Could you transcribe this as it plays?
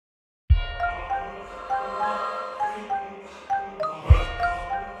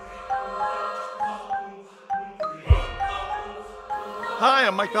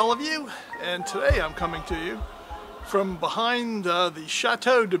I'm Mike Beliveau, and today I'm coming to you from behind the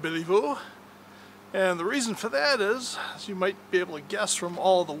Chateau de Beliveau. And the reason for that is, as you might be able to guess from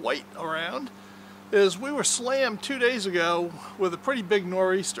all the white around, is we were slammed 2 days ago with a pretty big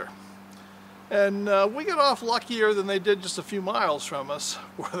nor'easter. And we got off luckier than they did just a few miles from us,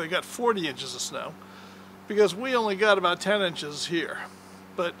 where they got 40 inches of snow, because we only got about 10 inches here.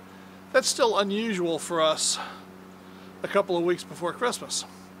 But that's still unusual for us a couple of weeks before Christmas.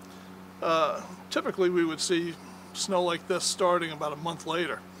 Typically we would see snow like this starting about a month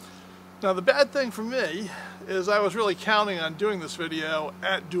later. Now the bad thing for me is I was really counting on doing this video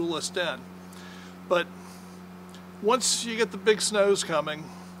at Duelist Den. But once you get the big snows coming,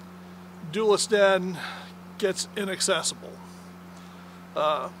 Duelist Den gets inaccessible.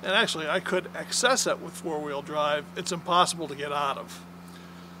 And actually I could access it with four-wheel drive. It's impossible to get out of.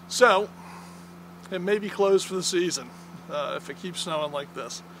 So it may be closed for the season if it keeps snowing like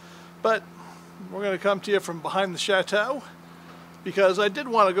this. But we're going to come to you from behind the chateau because I did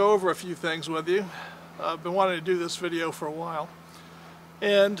want to go over a few things with you. I've been wanting to do this video for a while.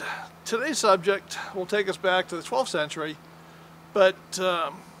 And today's subject will take us back to the 12th century, but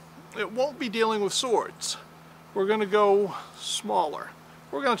it won't be dealing with swords. We're going to go smaller.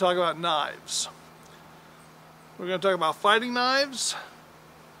 We're going to talk about knives. We're going to talk about fighting knives,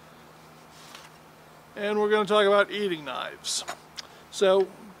 and we're going to talk about eating knives. So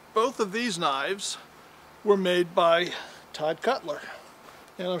both of these knives were made by Tod Cutler.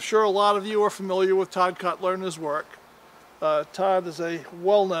 And I'm sure a lot of you are familiar with Tod Cutler and his work. Tod is a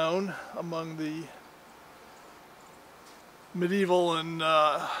well-known among the medieval and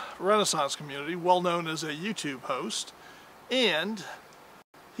Renaissance community, well-known as a YouTube host. And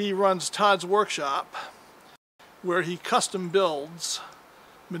he runs Tod's Workshop, where he custom builds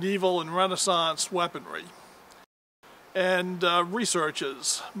medieval and Renaissance weaponry and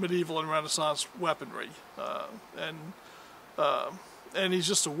researches medieval and Renaissance weaponry, and he's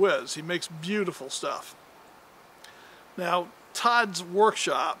just a whiz. He makes beautiful stuff. Now Tod's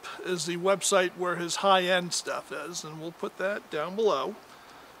Workshop is the website where his high-end stuff is, and we'll put that down below.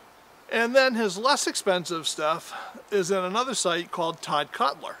 And then his less expensive stuff is in another site called Tod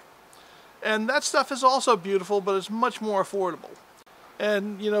Cutler, and that stuff is also beautiful, but it's much more affordable.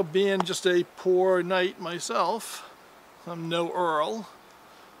 And, you know, being just a poor knight myself, I'm no earl,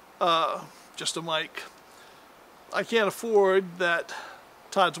 just a Mike, I can't afford that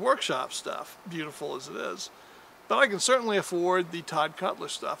Tod's Workshop stuff, beautiful as it is. But I can certainly afford the Tod Cutler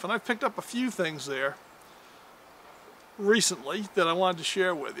stuff. And I've picked up a few things there recently that I wanted to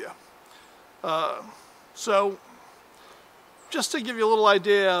share with you. So, just to give you a little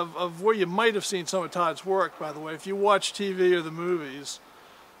idea of where you might have seen some of Tod's work, by the way, if you watch TV or the movies,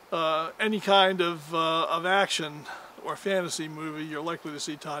 any kind of action or fantasy movie, you're likely to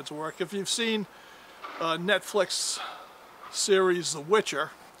see Tod's work. If you've seen Netflix series The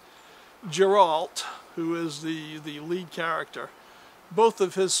Witcher, Geralt, who is the lead character, both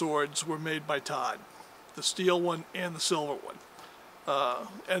of his swords were made by Tod, the steel one and the silver one,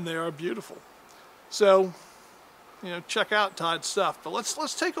 and they are beautiful. So, you know, check out Tod's stuff. But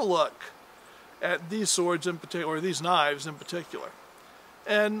let's take a look at these swords in particular, or these knives in particular.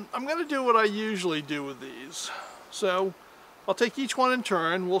 And I'm going to do what I usually do with these. So I'll take each one in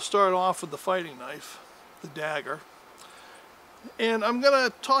turn. We'll start off with the fighting knife, the dagger. And I'm going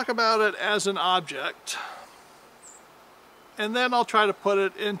to talk about it as an object, and then I'll try to put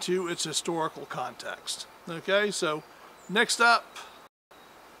it into its historical context. Okay, so next up,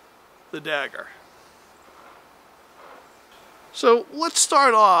 the dagger. So let's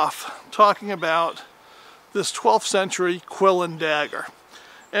start off talking about this 12th century Quillen dagger.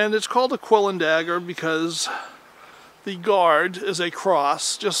 And it's called a Quillen dagger because the guard is a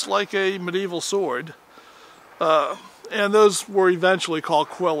cross, just like a medieval sword. And those were eventually called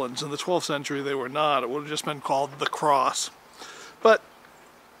Quillens. In the 12th century they were not. It would have just been called the cross. But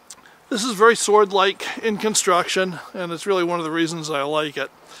this is very sword-like in construction, and it's really one of the reasons I like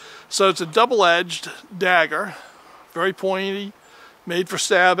it. So it's a double-edged dagger, very pointy, made for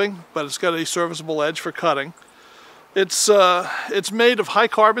stabbing, but it's got a serviceable edge for cutting. It's made of high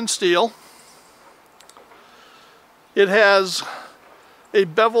carbon steel. It has a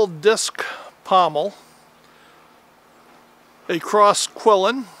beveled disc pommel, a cross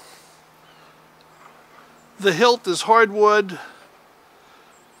quillen. The hilt is hardwood,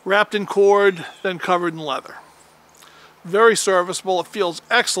 wrapped in cord, then covered in leather. Very serviceable. It feels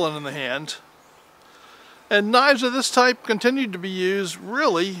excellent in the hand. And knives of this type continued to be used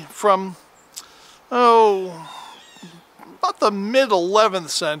really from, about the mid-11th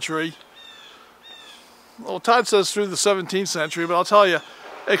century. Well, Tod says through the 17th century, but I'll tell you,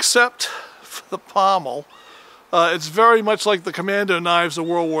 except for the pommel. It's very much like the commando knives of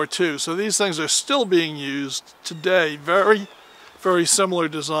World War II. So these things are still being used today. Very, very similar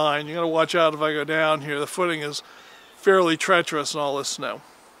design. You got to watch out if I go down here. The footing is fairly treacherous in all this snow.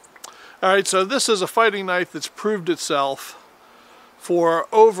 Alright, so this is a fighting knife that's proved itself for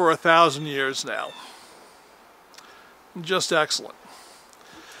over 1,000 years now. Just excellent.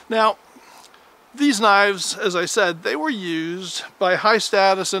 Now, these knives, as I said, they were used by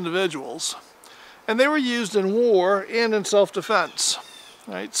high-status individuals, and they were used in war and in self-defense.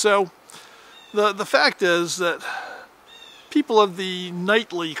 Right? So, the fact is that people of the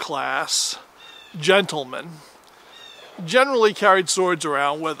knightly class, gentlemen, generally carried swords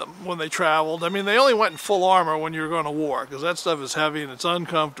around with them when they traveled. I mean, they only went in full armor when you were going to war, because that stuff is heavy and it's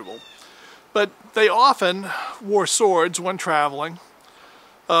uncomfortable. But they often wore swords when traveling.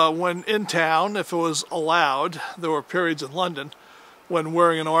 When in town, if it was allowed, there were periods in London when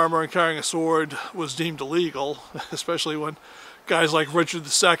wearing an armor and carrying a sword was deemed illegal, especially when guys like Richard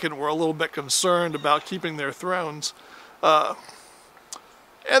II were a little bit concerned about keeping their thrones.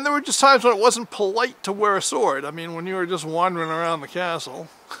 And there were just times when it wasn't polite to wear a sword. I mean, when you were just wandering around the castle,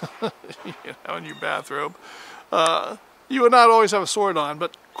 you know, in your bathrobe, you would not always have a sword on,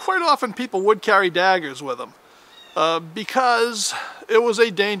 but quite often people would carry daggers with them because it was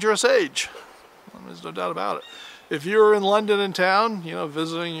a dangerous age. There's no doubt about it. If you were in London in town, you know,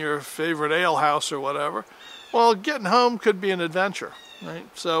 visiting your favorite ale house or whatever, well, getting home could be an adventure, right?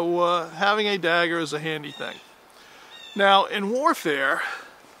 So having a dagger is a handy thing. Now, in warfare,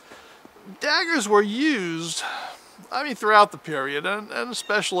 daggers were used, I mean, throughout the period, and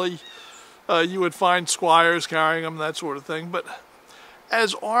especially you would find squires carrying them, that sort of thing. But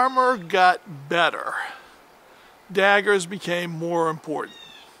as armor got better, daggers became more important.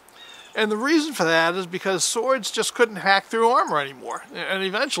 And the reason for that is because swords just couldn't hack through armor anymore. And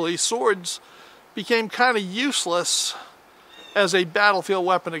eventually, swords became kind of useless as a battlefield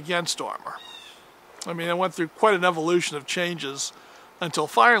weapon against armor. I mean, it went through quite an evolution of changes until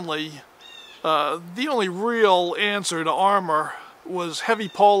finally the only real answer to armor was heavy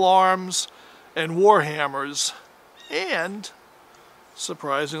pole arms and war hammers, and,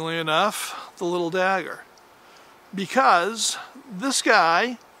 surprisingly enough, the little dagger. Because this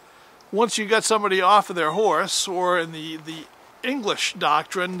guy, once you got somebody off of their horse, or in the English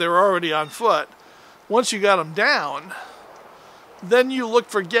doctrine, they're already on foot, once you got them down, then you looked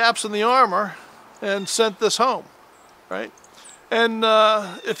for gaps in the armor and sent this home, right? And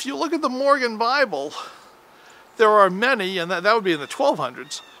if you look at the Morgan Bible, there are many, and that would be in the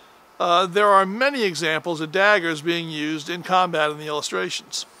 1200s, there are many examples of daggers being used in combat in the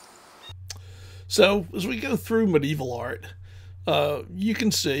illustrations. So, as we go through medieval art, you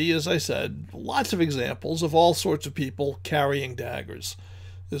can see, as I said, lots of examples of all sorts of people carrying daggers.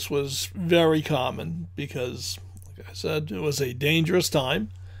 This was very common because, like I said, it was a dangerous time,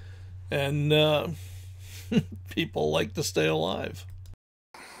 and people like to stay alive.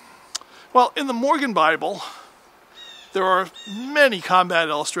 Well, in the Morgan Bible, there are many combat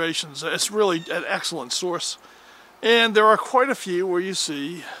illustrations. It's really an excellent source. And there are quite a few where you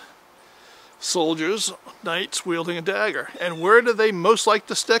see soldiers, knights, wielding a dagger. And where do they most like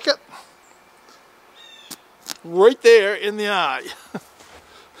to stick it? Right there in the eye.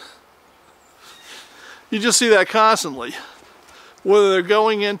 You just see that constantly. Whether they're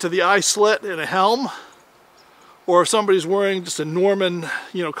going into the eye slit in a helm, or if somebody's wearing just a Norman,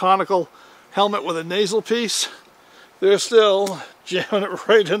 you know, conical helmet with a nasal piece, they're still jamming it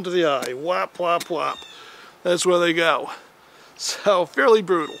right into the eye. Whop, whop, whop. That's where they go. So, fairly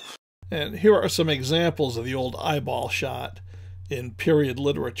brutal. And here are some examples of the old eyeball shot in period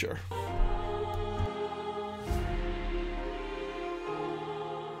literature.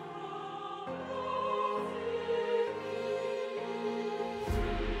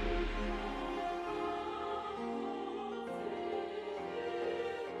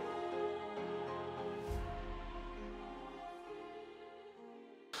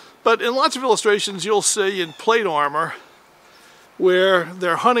 But in lots of illustrations you'll see in plate armor where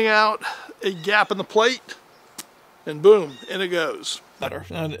they're hunting out a gap in the plate and boom, in it goes.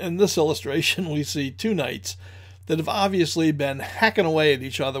 And in this illustration we see two knights that have obviously been hacking away at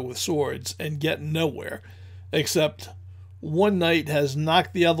each other with swords and getting nowhere, except one knight has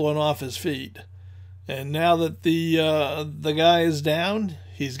knocked the other one off his feet. And now that the guy is down,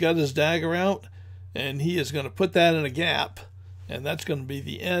 he's got his dagger out and he is going to put that in a gap. And that's going to be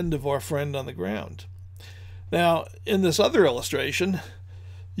the end of our friend on the ground. Now, in this other illustration,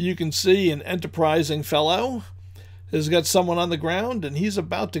 you can see an enterprising fellow has got someone on the ground, and he's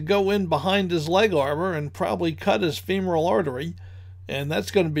about to go in behind his leg armor and probably cut his femoral artery And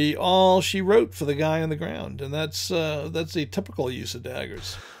that's going to be all she wrote for the guy on the ground. And that's the typical use of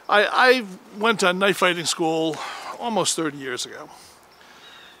daggers. I went to knife fighting school almost 30 years ago.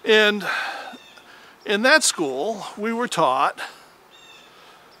 And in that school, we were taught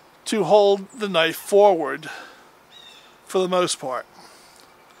to hold the knife forward for the most part.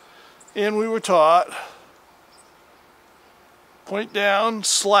 And we were taught point down,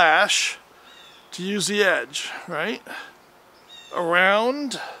 slash, to use the edge, right?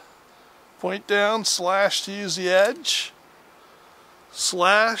 Around, point down, slash to use the edge,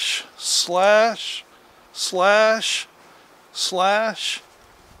 slash, slash, slash, slash,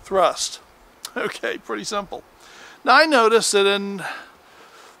 thrust. Okay, pretty simple. Now I noticed that in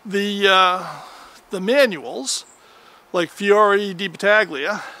the manuals, like Fiore di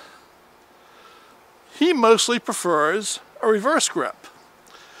Battaglia, he mostly prefers a reverse grip,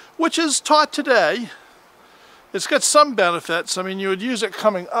 which is taught today. It's got some benefits. I mean, you would use it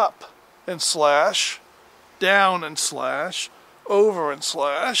coming up and slash, down and slash, over and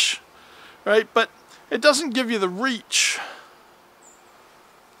slash, right? But it doesn't give you the reach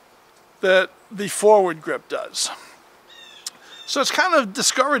that the forward grip does. So it's kind of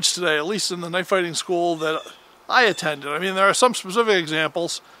discouraged today, at least in the knife fighting school that I attended. I mean, there are some specific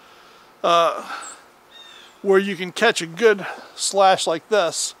examples where you can catch a good slash like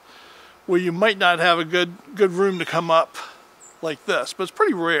this, where you might not have a good room to come up like this, but it's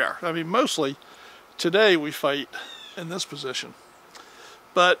pretty rare. I mean, mostly today we fight in this position,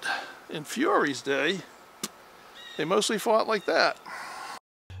 but in Fiore's day, they mostly fought like that.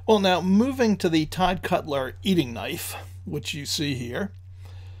 Well, now moving to the Tod Cutler eating knife, which you see here,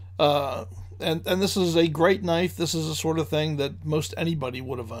 and this is a great knife. This is the sort of thing that most anybody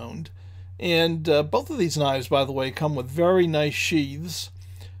would have owned, and both of these knives, by the way, come with very nice sheaths.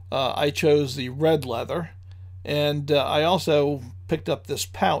 I chose the red leather, and I also picked up this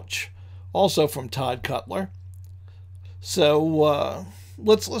pouch, also from Tod Cutler. So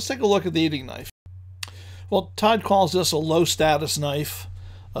let's take a look at the eating knife. Well, Tod calls this a low-status knife.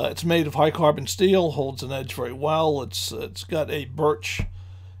 It's made of high-carbon steel, holds an edge very well. It's got a birch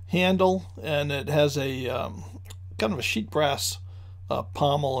handle, and it has a kind of a sheet brass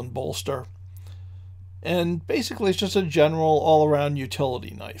pommel and bolster. And basically it's just a general all-around utility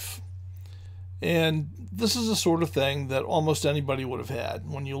knife. And this is the sort of thing that almost anybody would have had.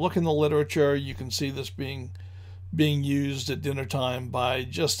 When you look in the literature, you can see this being used at dinner time by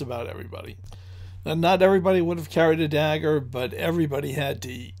just about everybody. Now, not everybody would have carried a dagger, but everybody had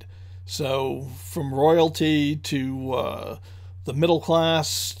to eat. So from royalty to the middle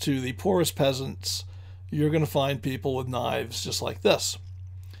class to the poorest peasants, you're going to find people with knives just like this.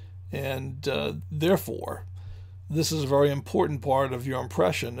 And therefore, this is a very important part of your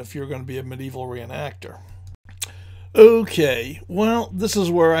impression if you're going to be a medieval reenactor. Okay, well, this is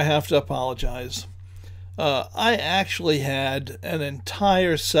where I have to apologize. I actually had an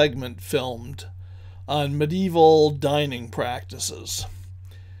entire segment filmed on medieval dining practices.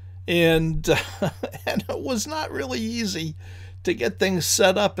 And, and it was not really easy to get things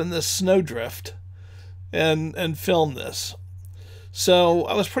set up in this snowdrift and film this. So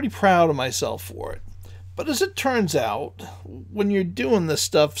I was pretty proud of myself for it. But as it turns out, when you're doing this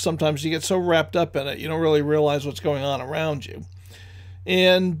stuff, sometimes you get so wrapped up in it, you don't really realize what's going on around you.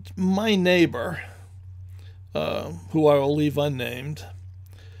 And my neighbor, who I will leave unnamed,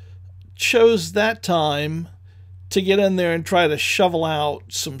 chose that time to get in there and try to shovel out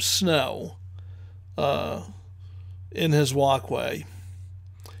some snow in his walkway.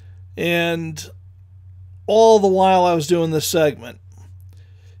 And all the while I was doing this segment,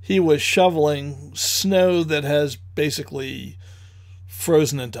 he was shoveling snow that has basically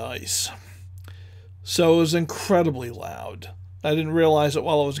frozen into ice. So it was incredibly loud. I didn't realize it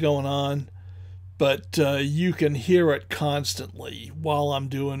while it was going on, but you can hear it constantly while I'm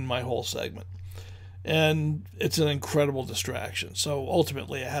doing my whole segment. And it's an incredible distraction. So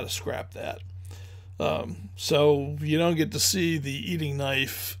ultimately I had to scrap that. So you don't get to see the eating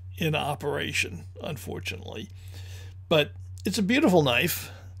knife in operation, unfortunately. But it's a beautiful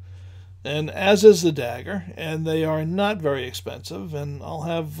knife, and as is the dagger, and they are not very expensive, and I'll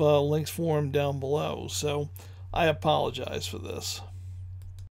have links for them down below, so I apologize for this.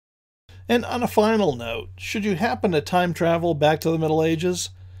 And on a final note, should you happen to time travel back to the Middle Ages,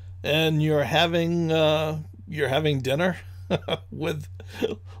 and you're having dinner with,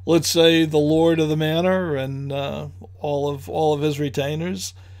 let's say, the Lord of the Manor and all of his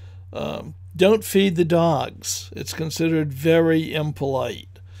retainers, don't feed the dogs. It's considered very impolite.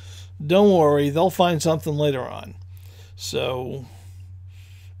 Don't worry, they'll find something later on. So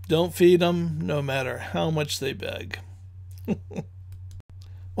don't feed them, no matter how much they beg.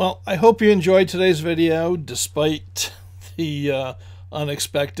 Well, I hope you enjoyed today's video despite the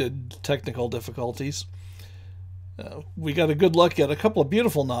unexpected technical difficulties. We got a good look at a couple of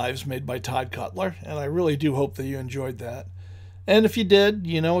beautiful knives made by Tod Cutler, and I really do hope that you enjoyed that. And if you did,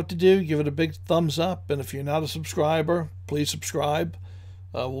 you know what to do. Give it a big thumbs up, and if you're not a subscriber, please subscribe.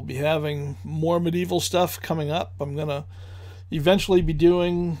 We'll be having more medieval stuff coming up. I'm going to eventually be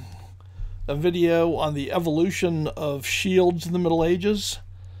doing a video on the evolution of shields in the Middle Ages.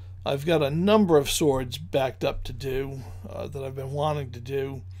 I've got a number of swords backed up to do that I've been wanting to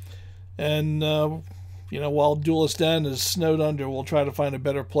do. And, you know, while Duelist Den is snowed under, we'll try to find a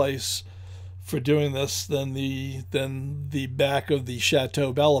better place for doing this than the back of the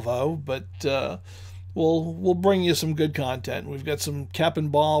Chateau Beliveau. But we'll bring you some good content. We've got some cap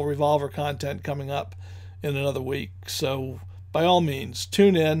and ball revolver content coming up in another week. So by all means,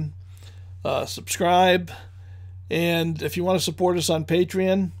 tune in, subscribe. And if you want to support us on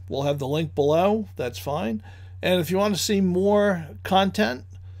Patreon, we'll have the link below. That's fine. And if you want to see more content,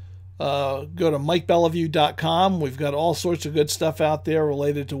 go to MikeBeliveau.com. We've got all sorts of good stuff out there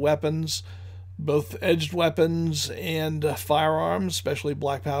related to weapons, both edged weapons and firearms, especially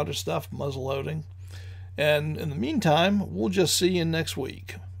black powder stuff, muzzle loading. And in the meantime, we'll just see you next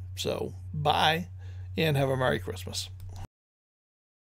week. So bye, and have a Merry Christmas.